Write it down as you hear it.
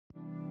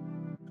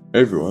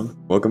Hey everyone,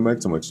 welcome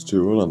back to my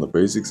tutorial on the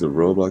basics of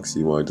Roblox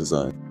UI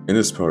design. In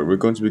this part, we're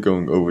going to be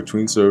going over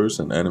TweenService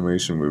and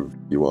animation with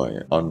UI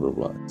on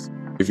Roblox.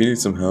 If you need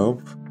some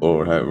help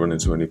or have run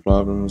into any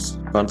problems,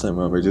 contact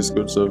my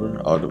Discord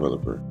server, our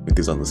developer. Link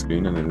is on the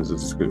screen and in the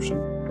description.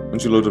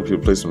 Once you load up your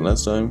place from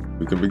last time,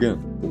 we can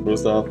begin. So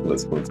first off,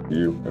 let's go into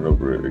View and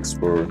over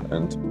Explorer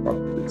and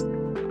Properties.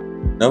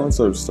 Now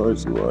inside of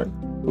Start UI,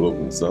 we'll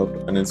open this up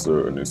and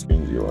insert a new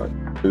screen GUI.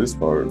 For this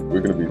part,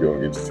 we're going to be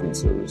going into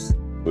TweenService.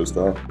 First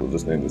off, we'll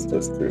just name this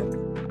test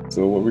 2.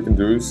 So what we can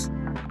do is,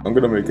 I'm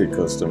going to make a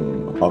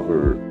custom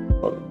hover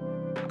button.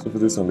 So for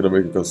this, I'm going to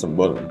make a custom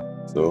button.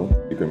 So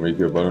you can make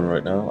your button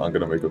right now. I'm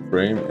going to make a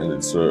frame and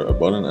insert a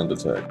button and the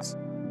text.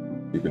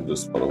 You can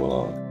just follow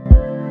along.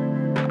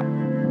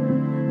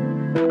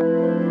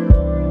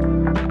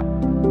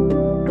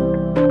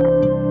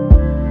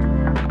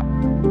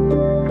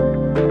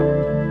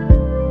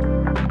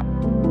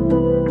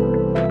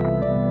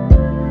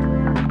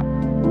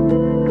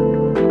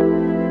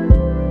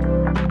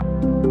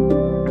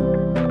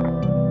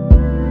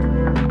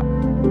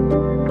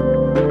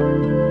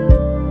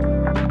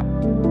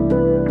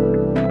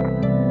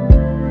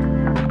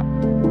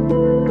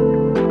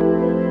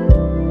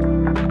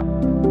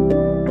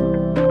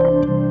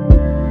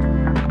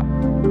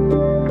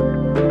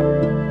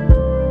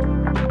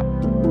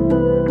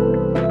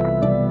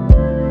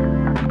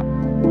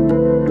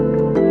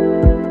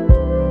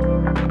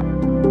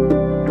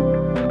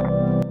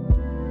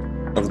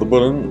 Of the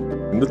button,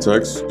 in the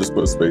text, just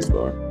put a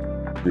spacebar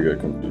if you get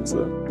confused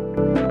there.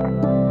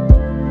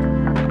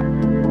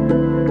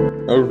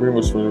 Now we're pretty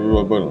much familiar with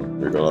our button.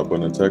 We got our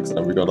button in text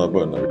and we got our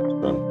button that we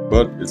can run,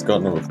 but it's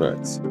got no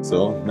effects.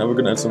 So now we're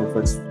going to add some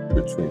effects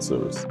with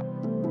TweenService.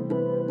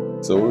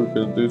 So what we're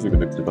going to do is we're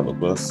going to click on the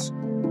plus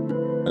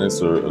and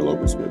insert a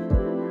local script.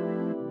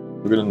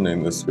 We're going to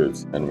name this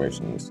script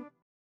animations.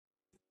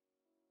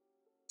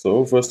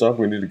 So first off,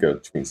 we need to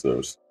get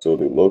TweenService. So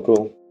we'll do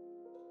local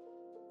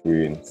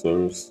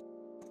TweenService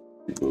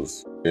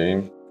equals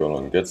game,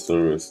 get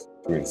service,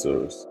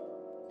 TweenService.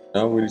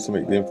 Now we need to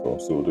make the info,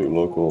 so we'll do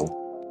local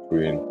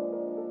tween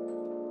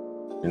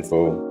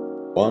info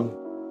 1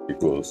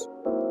 equals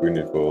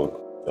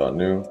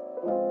tweeninfo.new.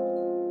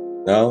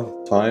 Now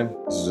time,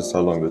 this is just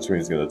how long the tween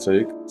is going to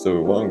take.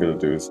 So what I'm going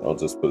to do is I'll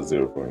just put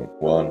 0.1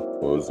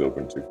 or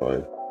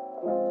 0.25.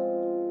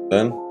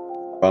 Then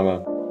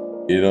comma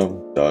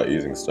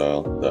easing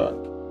style dot.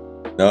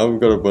 Now we've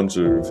got a bunch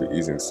of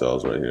easing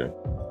styles right here.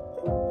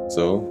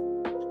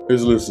 So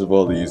here's a list of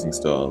all the easing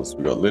styles.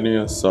 We got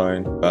linear,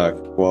 sine, back,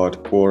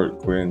 quad, quart,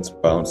 quint,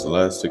 bounce,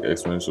 elastic,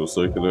 exponential,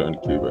 circular,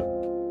 and cubic.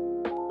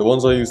 The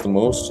ones I use the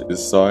most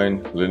is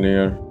sine,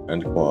 linear,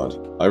 and quad.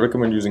 I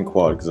recommend using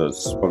quad because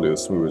that's probably the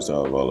smoothest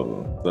out of all of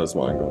them. That's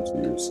what I'm going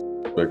to use.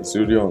 Back in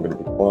Studio, I'm going to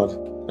put quad,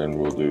 and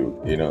we'll do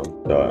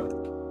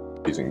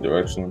easing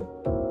direction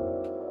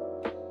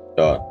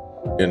dot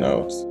in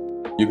out.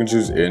 You can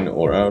choose in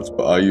or out,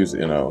 but I use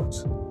in out.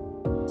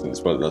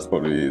 Since that's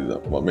probably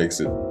what makes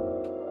it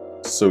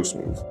so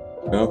smooth.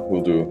 Now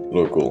we'll do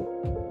local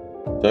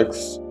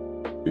text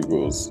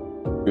equals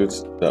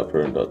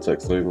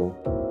script.parent.text label,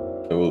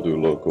 and we'll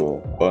do local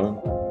button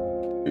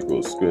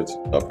equals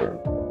script.parent.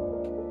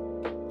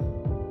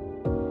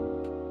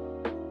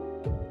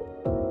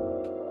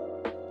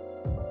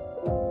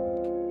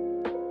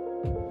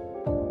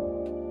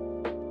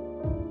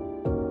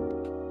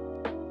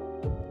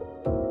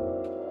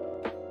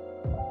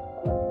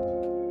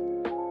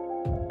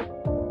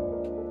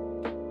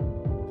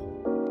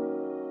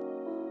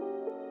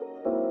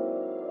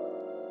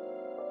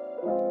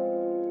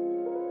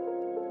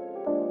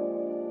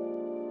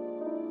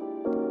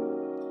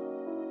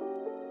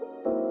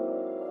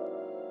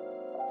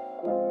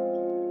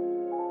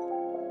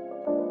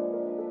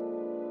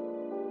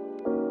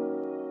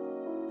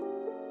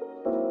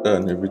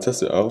 Then if we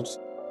test it out,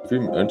 if we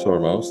enter our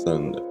mouse,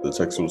 then the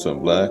text will turn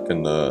black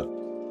and the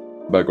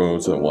background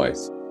will turn white.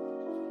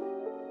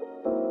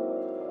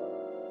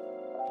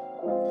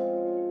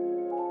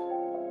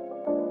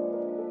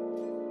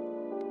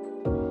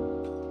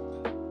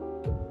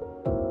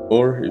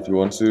 Or if you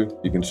want to,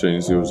 you can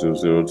change 000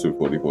 to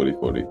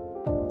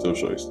 404040. So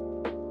choice.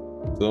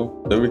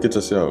 So then we can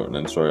test it out and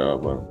then try our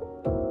button.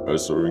 Alright,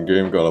 so we're in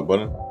game, got our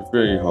button. If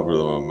we hover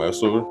the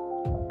mouse over,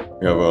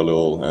 we have our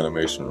little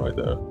animation right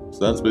there. So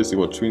that's basically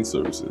what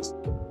TweenService is.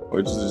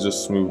 Which is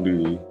just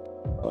smoothly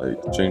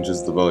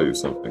changes the value of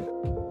something.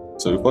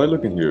 So if I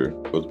look in here,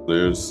 go to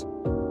players,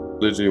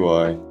 play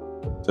GUI,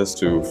 test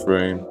 2,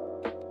 frame.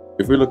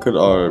 If we look at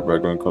our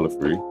background color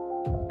free,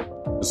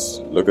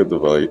 just look at the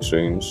value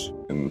change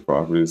in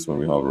properties when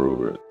we hover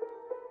over it.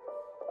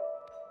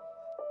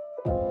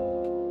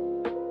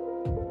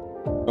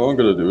 Now what I'm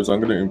going to do is I'm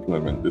going to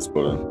implement this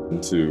button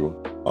into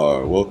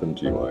our Welcome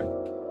Gui,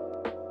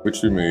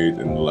 which we made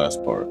in the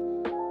last part.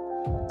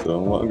 So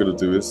what I'm going to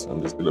do is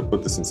I'm just going to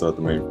put this inside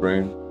the main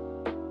frame,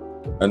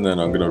 and then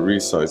I'm going to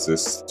resize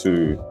this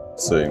to the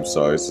same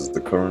size as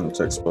the current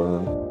text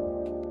button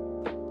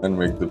and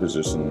make the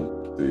position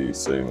the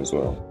same as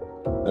well.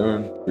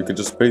 And we could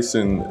just paste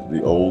in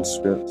the old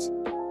script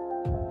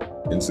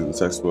into the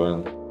text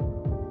button,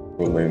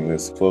 we'll name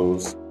this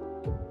close,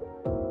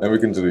 and we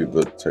can delete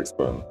the text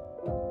button.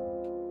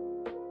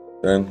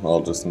 Then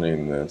I'll just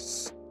name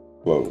this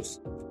close.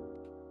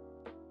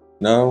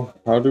 Now,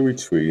 how do we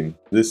tween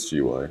this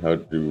GUI? How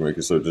do we make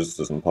it so it just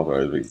doesn't pop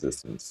out of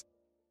existence?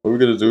 What we're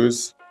going to do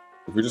is,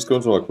 if we just go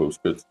into our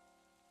LocalScripts,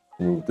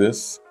 remove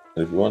this,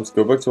 and if you want to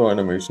go back to our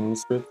animation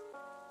script,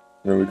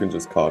 then we can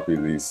just copy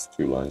these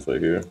two lines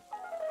right here,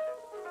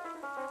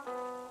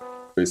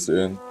 paste it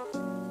in,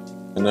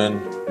 and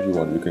then if you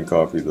want, you can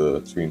copy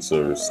the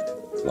TweenService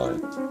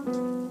line.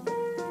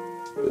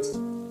 This.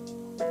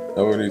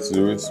 Now what we need to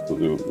do is we'll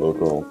do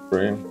local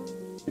frame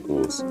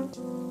equals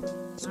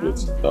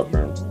scripts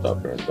 .parent,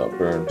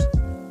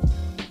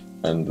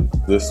 and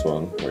this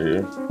one right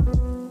here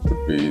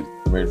would be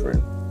the main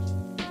frame.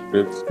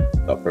 Scripts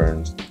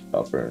 .parent.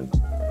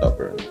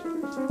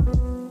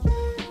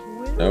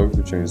 Now if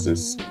we change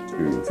this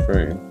to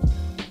frame,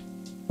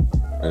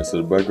 and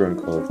instead of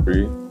background color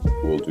free,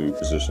 we'll do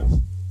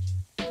position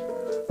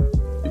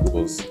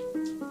equals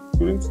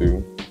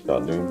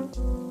student2.new.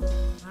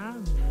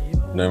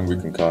 And then we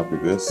can copy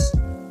this.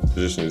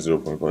 Position is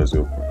 0.5,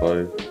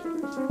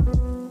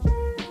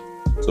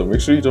 0.5. So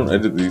make sure you don't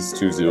edit these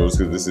two zeros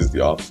because this is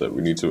the offset.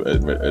 We need to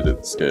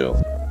edit the scale.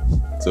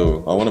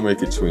 So I want to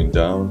make it tween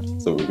down.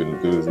 So what we're going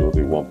to do is we'll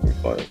do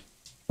 1.5.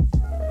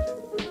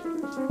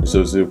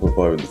 Instead of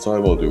 0.5 at the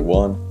time, I'll do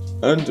 1.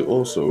 And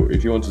also,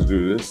 if you want to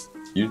do this,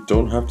 you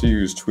don't have to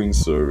use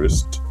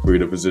TweenService to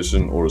create a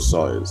position or a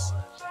size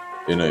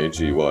in a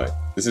GUI.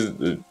 This is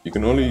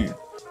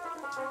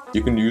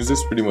you can use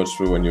this pretty much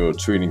for when you're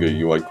tweening a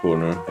UI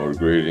corner or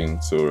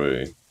grading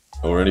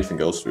or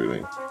anything else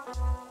really.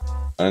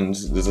 And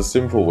there's a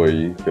simple way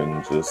you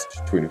can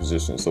just tween a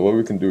position. So what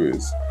we can do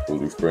is we'll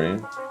do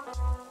frame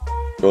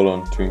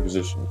tween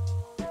position,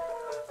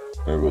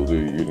 and we'll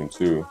do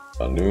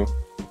student2.new,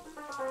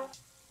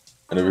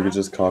 and then we can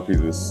just copy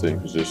this same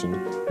position.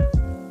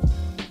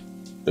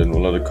 Then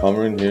we'll add a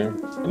comma in here,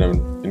 and then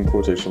in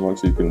quotation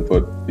marks you can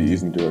put the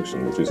easing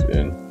direction, which is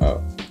in,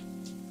 out.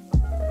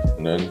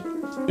 And then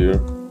here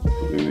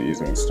we'll do the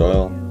easing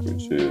style,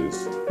 which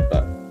is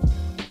that.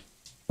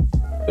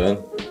 Then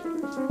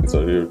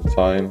inside here,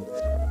 time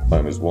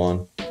is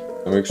 1,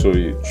 and make sure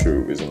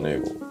true is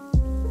enabled.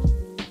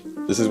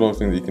 This is one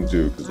thing that you can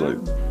do, because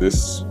like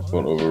this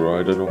won't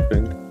override, I don't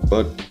think,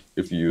 but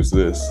if you use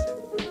this,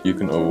 you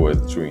can override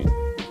the tween.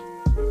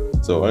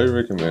 So I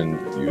recommend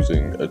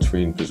using a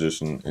tween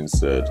position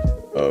instead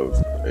of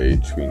a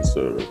tween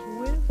server.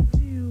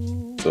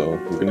 So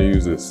we're going to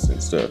use this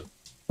instead,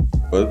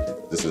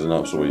 but this is an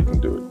optional way you can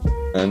do it.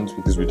 And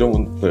because we don't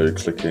want the player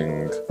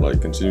clicking,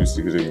 like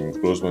continuously clicking the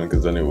close button,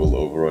 because then it will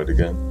override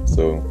again.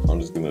 So I'm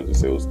just going to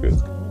disable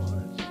script.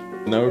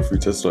 Now if we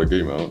test our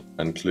game out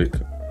and click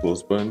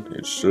close button,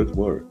 it should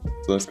work.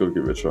 So let's go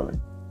give it a try.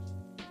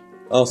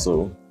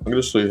 Also, I'm going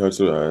to show you how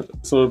to add a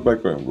sort of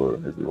background blur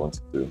if you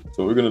want to. So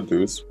what we're going to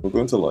do is we'll go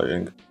into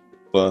lighting,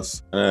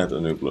 plus, and add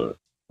a new blur.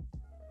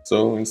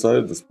 So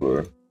inside this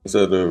blur,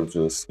 instead of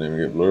just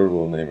naming it blur,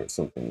 we'll name it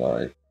something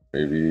like,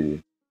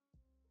 maybe,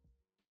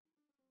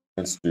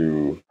 let's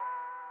do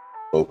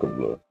Welcome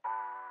Blur.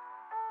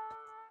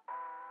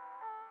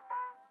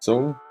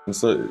 So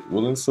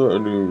we'll insert a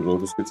new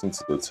LocalScripts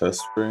into the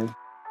test frame.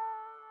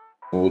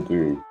 And we'll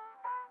do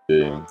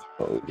game,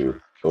 we'll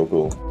do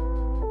local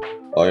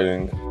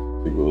lighting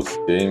equals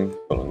game,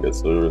 get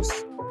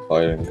service,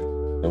 lighting,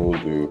 and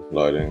we'll do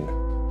lighting,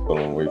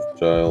 wait for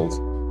child,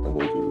 and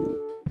we'll do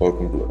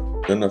welcome blur.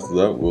 Then after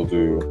that, we'll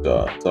do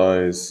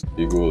size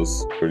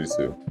equals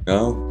 32.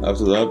 Now,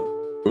 after that,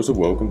 go to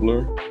welcome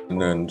blur, and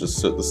then just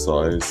set the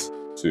size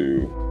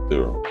to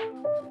 0.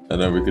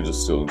 And then we can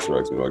just still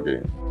interact with our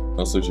game.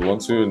 Now, so if you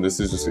want to, and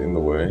this is just in the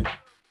way,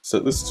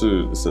 set the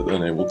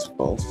enable to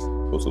false,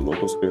 go to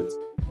LocalScripts,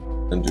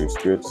 and do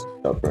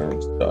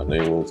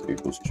scripts.parent.enabled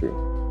equals true.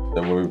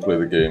 Then when we play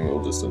the game, it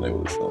will just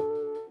enable itself.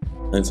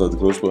 Inside the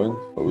close button,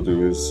 what we'll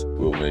do is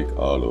we'll make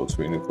our little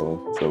tween info.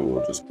 So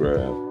we'll just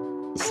grab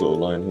this little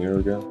line here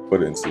again,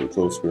 put it into the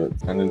close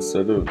script, and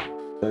instead of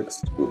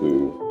text, we'll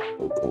do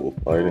local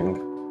lighting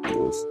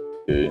equals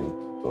game,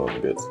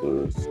 get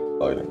service,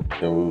 lighting.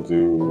 Then we'll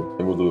do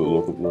the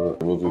local blur,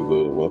 and we'll do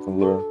the welcome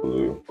blur, we'll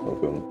do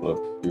welcome blur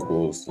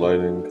equals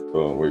lighting,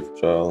 wait for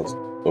child,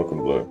 welcome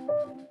blur.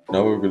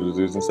 Now what we're going to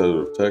do is instead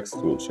of text,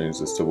 we'll change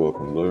this to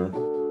welcome blur,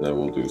 and then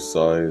we'll do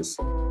size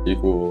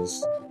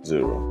equals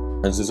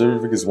 0. And since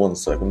everything is 1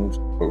 second,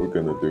 what we're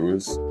going to do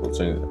is we'll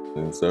change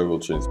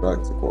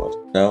back to quad.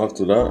 Now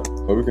after that,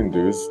 what we can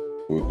do is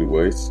we'll do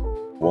wait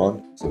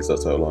 1, since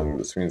that's how long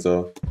the screens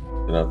are.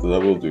 And after that,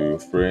 we'll do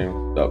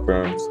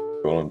frame.parent,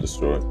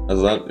 destroy.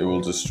 As that, it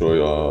will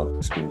destroy our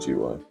screen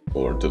GUI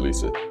or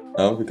delete it.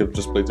 Now we can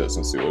just play test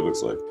and see what it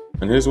looks like.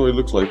 And here's what it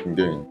looks like in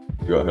game.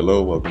 You got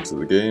hello, welcome to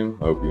the game.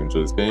 I hope you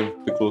enjoy this game.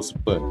 Click close to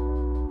play.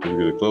 If you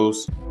get it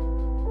close,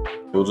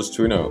 it will just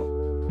tween out.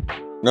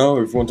 Now,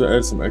 if we want to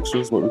add some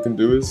extras, what we can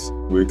do is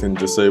we can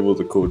disable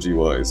the core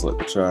GUIs like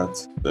the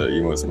chat, the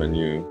emotes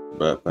menu,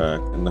 the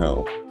backpack, and the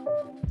help.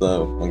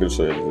 So I'm going to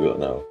show you how to do that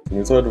now. So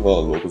inside of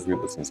our local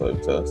script that's inside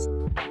of test,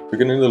 we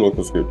can name the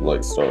local script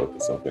like start or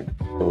something.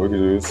 So what we can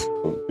do is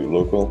we'll do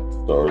local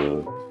start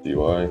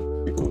GUI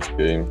equals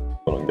game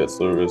get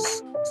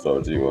service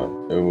start GUI.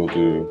 And we'll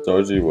do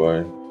start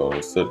GUI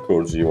set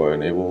core GUI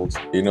enabled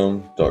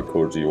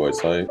enum.core GUI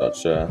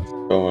type.chat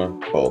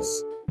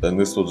false. Then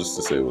this will just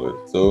disable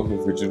it. So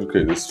if we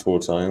duplicate this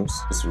 4 times,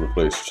 this will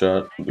replace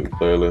chat, we'll do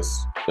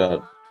playlist, chat,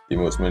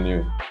 emotes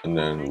menu, and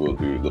then we'll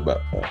do the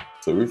backpack.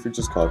 So if we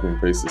just copy and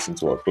paste this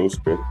into our close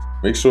script,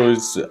 make sure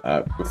it's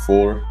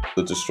before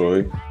the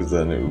destroy, because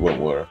then it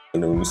won't work.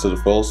 And then instead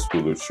of false,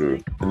 we'll do true.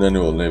 And then it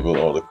will enable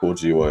all the core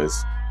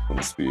GUIs on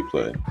the speed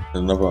play.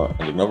 And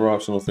another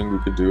optional thing we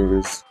could do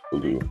is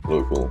we'll do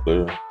local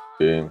player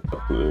game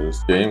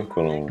players game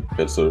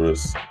get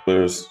service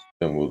players,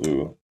 then we'll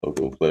do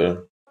local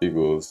player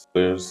equals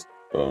players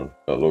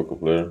local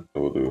player,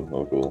 and we'll do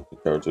local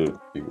character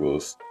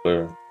equals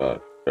player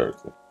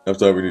character.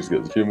 After that, we need to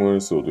get the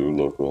humanoid, so we'll do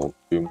local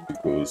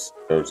equals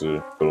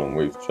character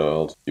wave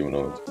child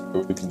humanoid.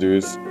 What we can do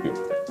is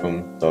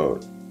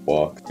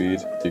walk speed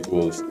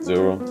equals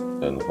 0,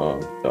 and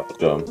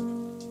jump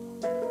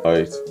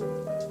height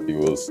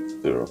equals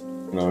 0.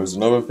 Now there's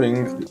another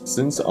thing,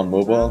 since on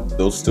mobile,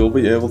 they'll still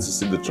be able to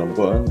see the jump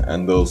button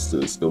and they'll still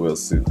be able to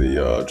see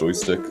the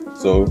joystick.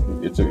 So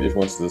if you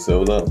want to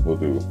disable that, we'll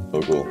do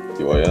local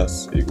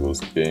UIS equals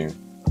game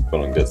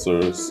get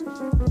service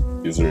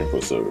user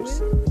input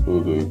service.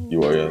 We'll do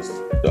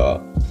UIS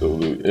dot, so we'll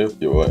do if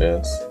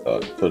UIS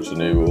dot touch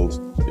enabled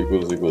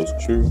equals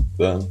true,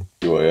 then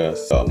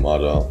UIS dot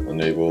modal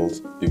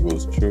enabled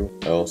equals true,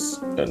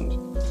 else end.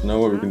 So now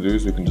what we can do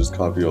is we can just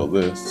copy all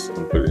this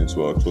and put it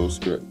into our close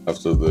script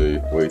after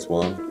the wait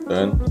one.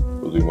 Then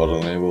we'll do model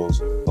enabled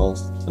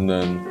false, and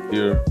then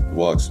here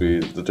walk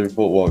speed, the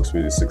default walk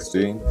speed is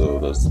 16, so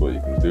that's what you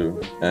can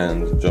do,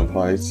 and jump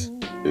height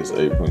is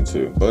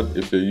 8.2. But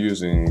if you're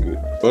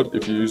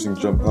using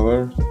jump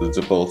power, the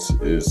default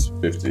is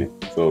 50.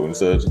 So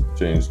instead,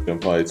 change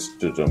jump height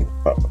to jump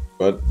power.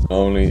 But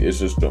normally it's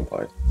just jump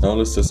height. Now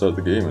let's test out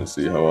the game and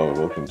see how our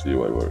Welcome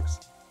Gui works.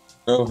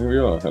 Now here we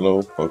are.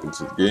 Hello, welcome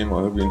to the game.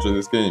 I hope you enjoy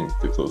this game.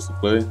 Click close to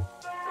play.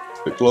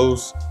 Click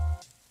close.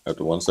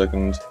 After 1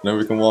 second, now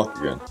we can walk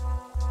again.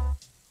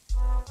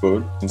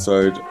 But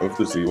inside of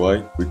the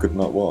GUI, we could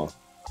not walk.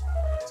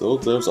 So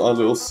there's our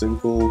little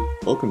simple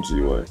Welcome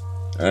GUI.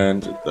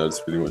 And that's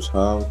pretty much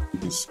how you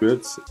can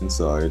script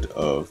inside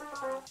of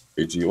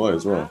a GUI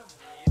as well.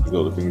 These are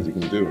all the things you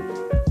can do.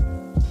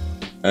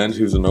 And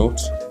here's a note: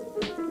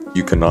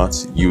 you cannot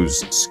use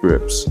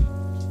scripts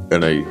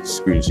in a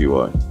screen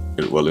GUI.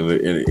 Well,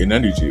 in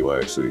any GUI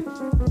actually.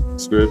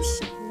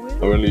 Scripts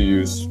are only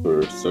used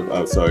for stuff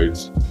outside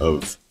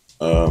of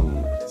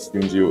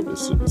screen GUI.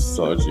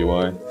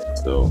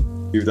 So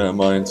keep that in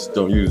mind.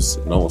 Don't use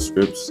normal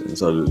scripts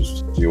inside of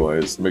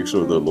GUIs. Make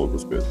sure they're local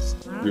scripts.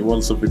 If you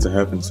want something to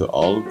happen to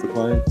all of the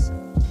clients,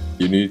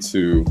 you need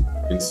to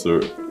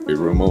insert a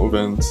remote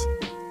event,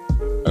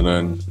 and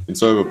then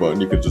inside of a button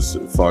you could just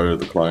fire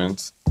the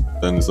client.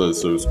 Then inside the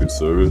service grid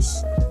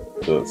service,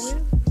 that's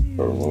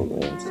a remote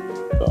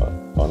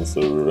event on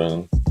server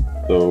event.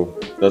 So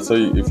that's how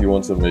if you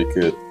want to make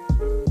it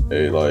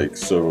a like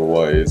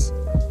server-wide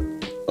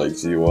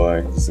like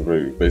GUI,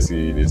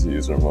 basically you need to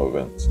use a remote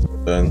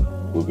event. Then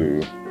we'll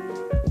do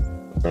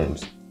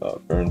current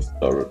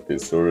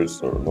replace storage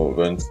or remote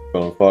event,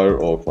 gonna fire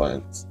all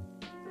clients.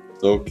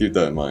 So keep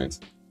that in mind.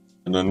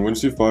 And then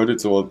once you fired it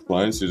to all the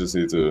clients, you just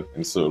need to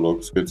insert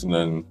local scripts and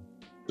then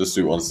just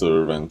do one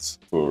server event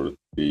for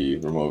the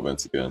remote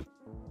event again.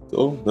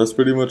 So that's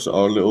pretty much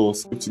our little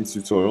scripting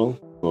tutorial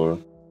for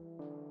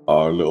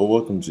our little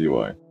Welcome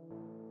GUI.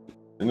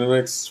 In the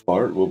next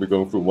part, we'll be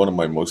going through one of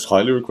my most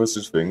highly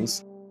requested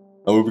things,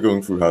 and we'll be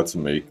going through how to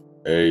make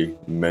a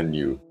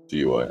menu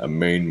GUI, a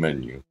main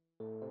menu.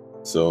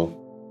 So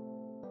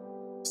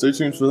stay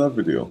tuned for that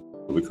video,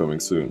 it'll be coming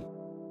soon.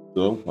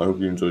 So I hope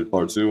you enjoyed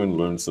part 2 and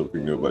learned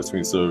something new about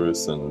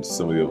TweenService and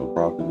some of the other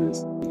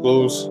properties.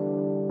 Close.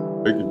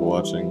 Thank you for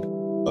watching.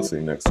 I'll see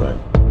you next time.